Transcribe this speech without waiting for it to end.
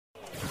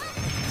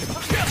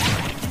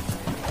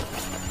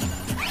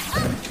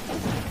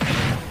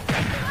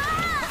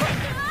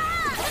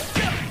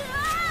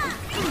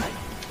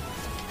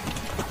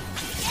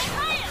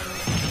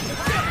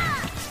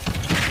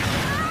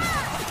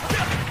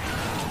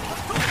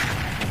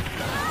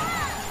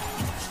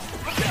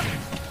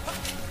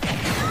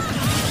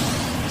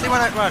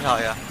run out,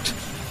 yeah.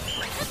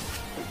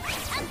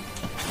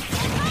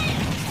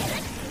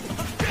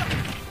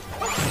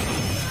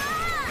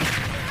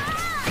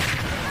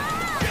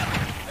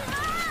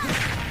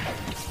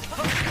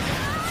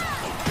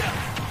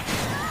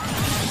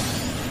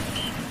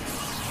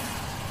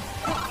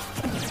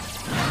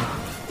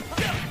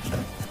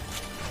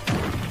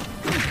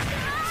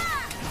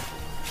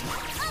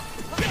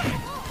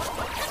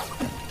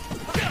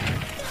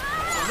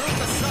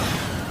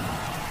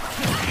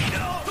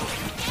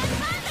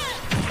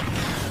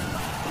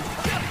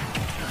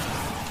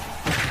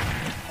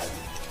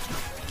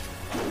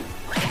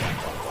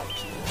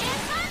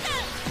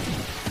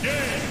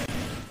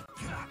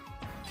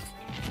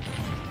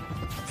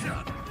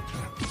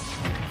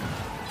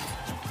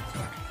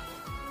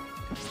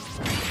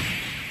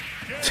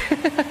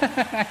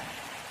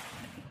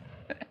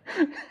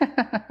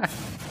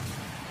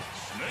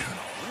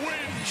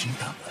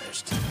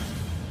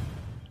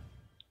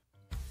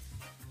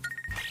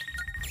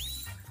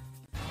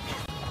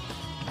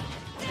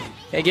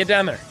 Hey, get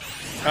down there.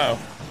 Uh oh.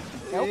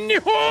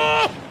 Nope.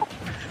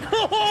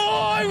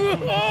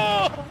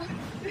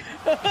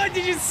 No!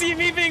 Did you see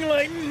me being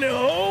like,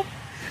 nope?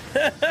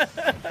 Oh,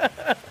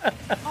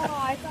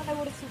 I thought I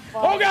would have survived.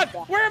 Oh god!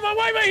 That. Where am I?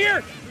 Why am I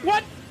here?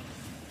 What?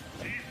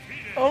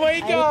 Oh my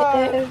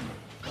god!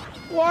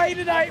 Why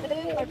did I?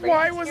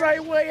 Why was I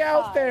way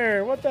out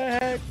there? What the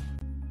heck?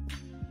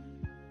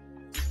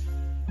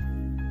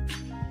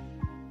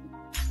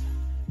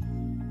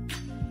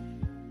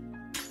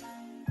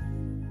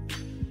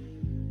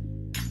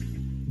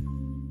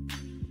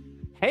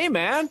 Hey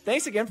man,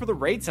 thanks again for the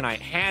raid tonight.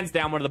 Hands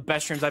down one of the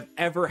best streams I've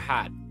ever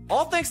had.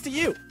 All thanks to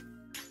you.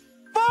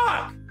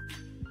 Fuck!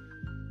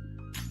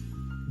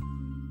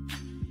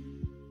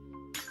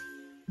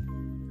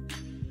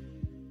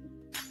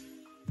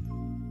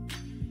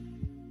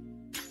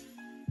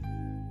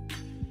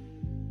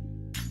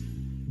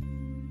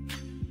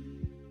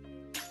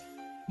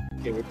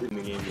 Okay, we're in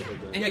the game.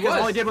 Yeah,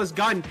 because all he did was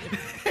gun.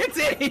 That's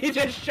it, he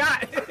just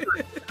shot.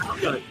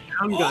 I'm done.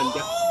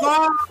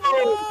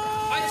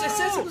 I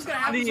said something was gonna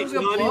happen, so it was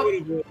gonna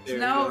blow up. So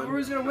now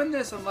who's gonna win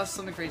this unless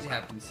something crazy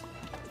happens?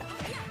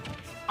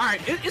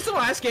 Alright, it's the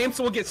last game,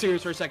 so we'll get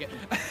serious for a second.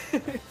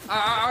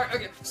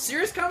 Okay,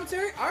 serious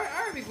commentary?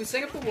 Alright, we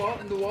setting up the wall,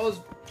 and the wall is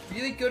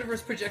really good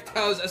versus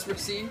projectiles as we're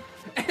seeing.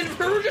 And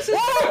we're just-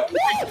 Whoa!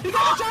 He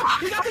got the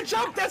jump! He got the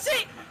jump! That's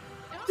it!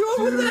 Dude,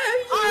 what the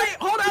heck? Alright,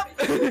 hold up!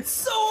 It's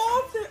so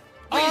off there!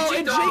 Oh,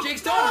 Wait,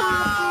 Jake's done!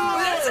 No!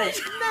 That's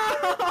it!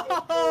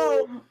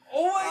 No!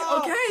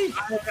 Oh, okay!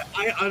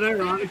 I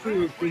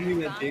unironically was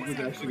thinking that Jake was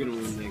actually gonna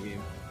win that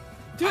game.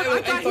 Dude,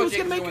 I thought he was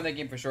gonna make win that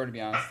game for sure, to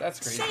be honest. That's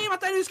crazy. Same, I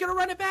thought he was gonna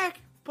run it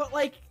back, but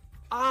like,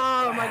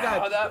 oh my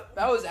god,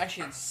 that was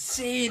actually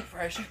insane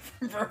pressure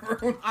from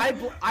Varun.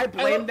 I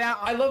blame that.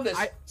 I love this.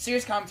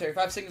 Serious commentary.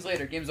 5 seconds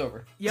later, game's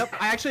over. Yep,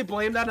 I actually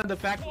blame that on the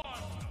fact.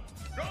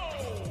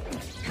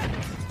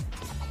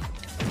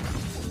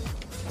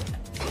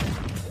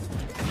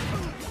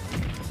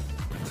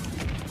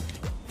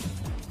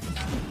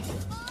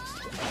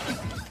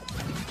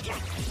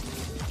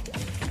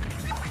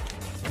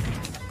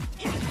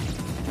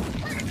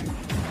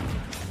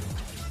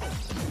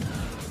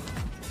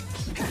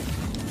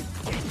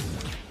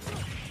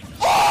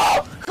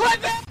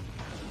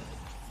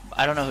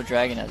 I don't know who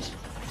Dragon is.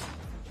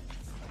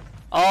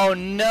 Oh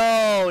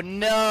no,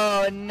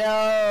 no,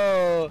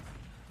 no,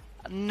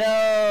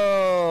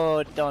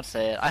 no! Don't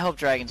say it. I hope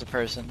Dragon's a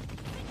person.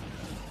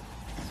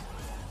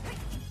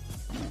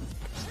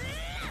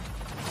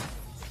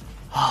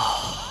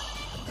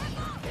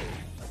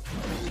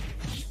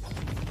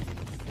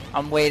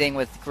 I'm waiting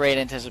with great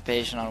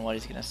anticipation on what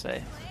he's gonna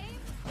say.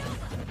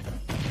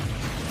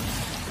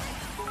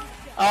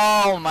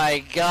 Oh my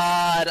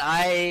god,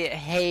 I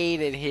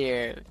hate it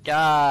here.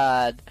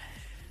 God.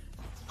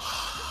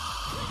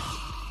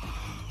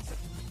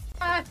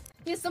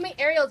 There's so many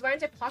aerials, why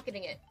aren't I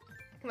pocketing it?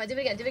 Come on, do it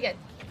again, do it again.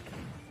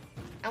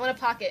 I want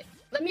to pocket.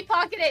 Let me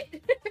pocket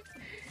it!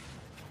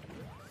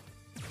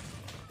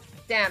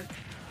 Damn.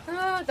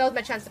 Oh, that was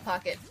my chance to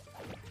pocket.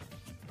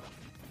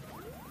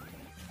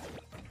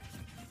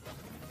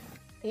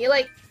 Can you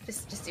like,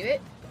 just do it?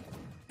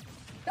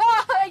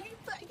 Oh, I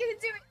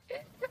couldn't do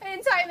it! I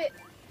didn't time it!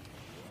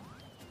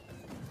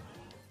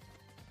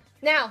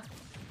 Now!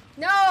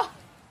 No!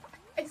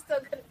 I still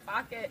couldn't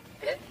pocket.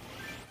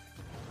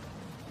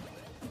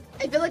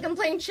 I feel like I'm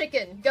playing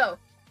chicken. Go.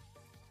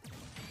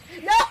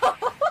 No!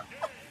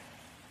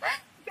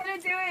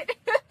 Couldn't do it.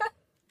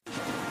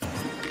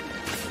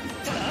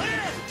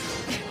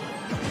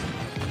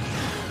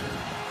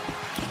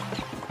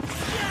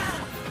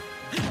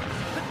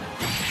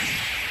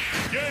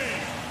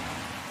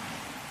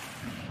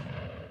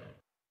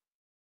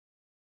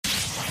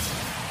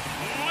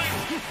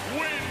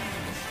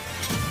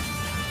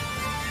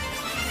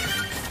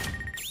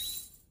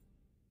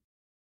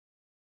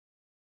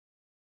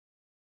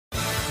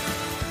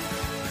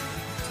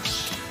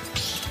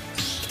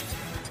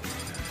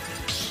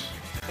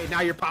 Now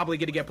you're probably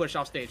gonna get pushed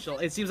off stage. So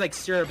it seems like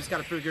Syrup is kind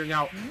of figuring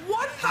out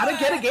how to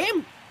get a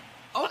game.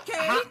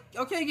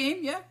 Okay, game.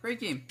 Yeah, great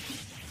game.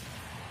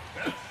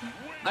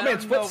 I mean,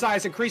 its foot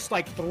size increased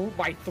like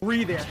by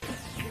 3 there.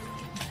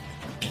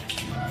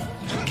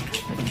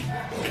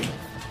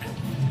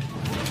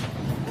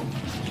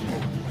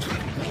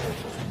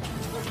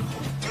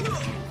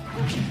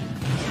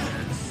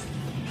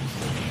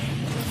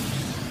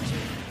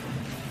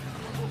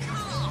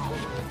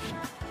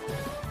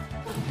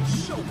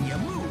 Show me your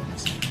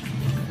moves.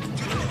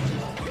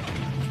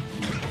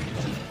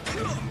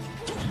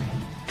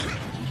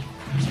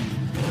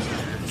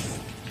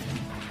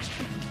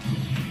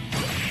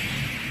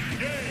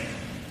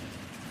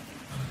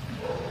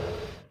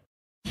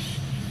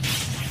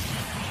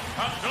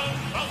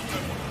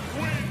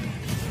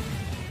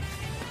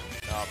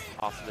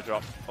 Oh, after the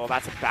drop. Oh,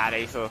 that's a bad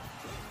ether.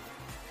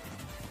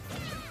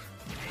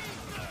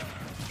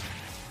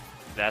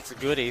 That's a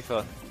good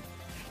ether.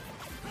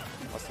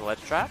 What's the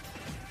ledge trap?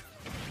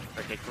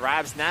 Okay,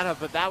 grabs Nana,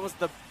 but that was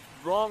the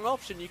wrong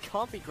option. You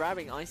can't be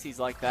grabbing ices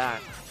like that.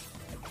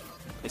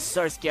 It's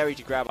so scary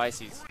to grab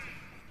ices.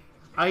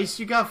 Ice,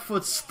 you got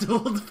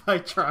footstooled by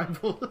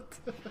Tribal.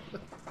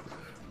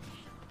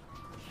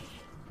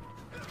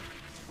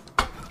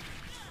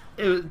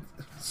 It was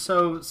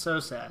so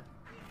sad.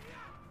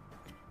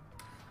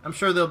 I'm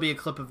sure there'll be a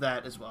clip of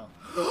that as well.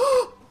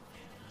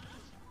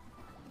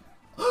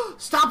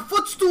 Stop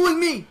footstooling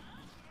me!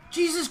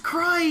 Jesus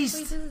Christ!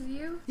 Wait, this is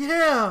you?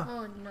 Yeah!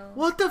 Oh no.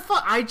 What the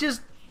fuck? I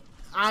just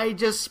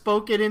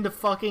spoke it into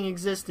fucking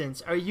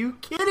existence. Are you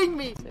kidding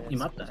me? Y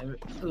mata.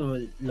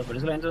 Lo por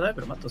eso la gente no sabe,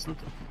 pero mata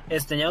bastante.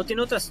 Ya no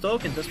tiene otra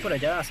stock, entonces por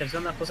allá hacerse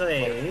una cosa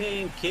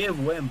de qué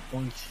buen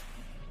punch.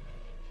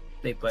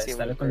 Y pues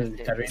estarle con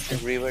el carrito.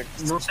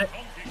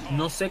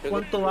 No sé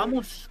cuánto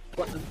vamos.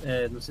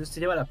 No sé si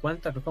lleva la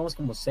cuenta, creo que vamos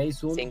como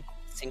 6-1.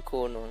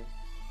 5-1.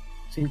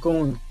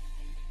 5-1.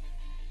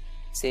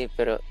 Sí,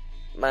 pero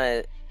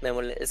madre,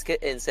 es que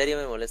en serio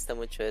me molesta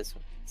mucho eso.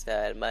 O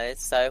sea, el mae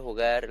sabe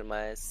jugar, el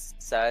mae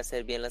sabe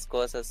hacer bien las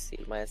cosas y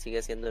el mae sigue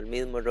haciendo el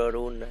mismo error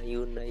una y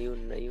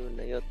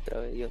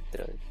otra vez.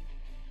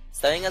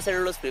 Está bien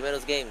hacerlo los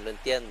primeros games, lo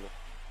entiendo.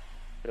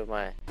 Pero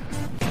mae,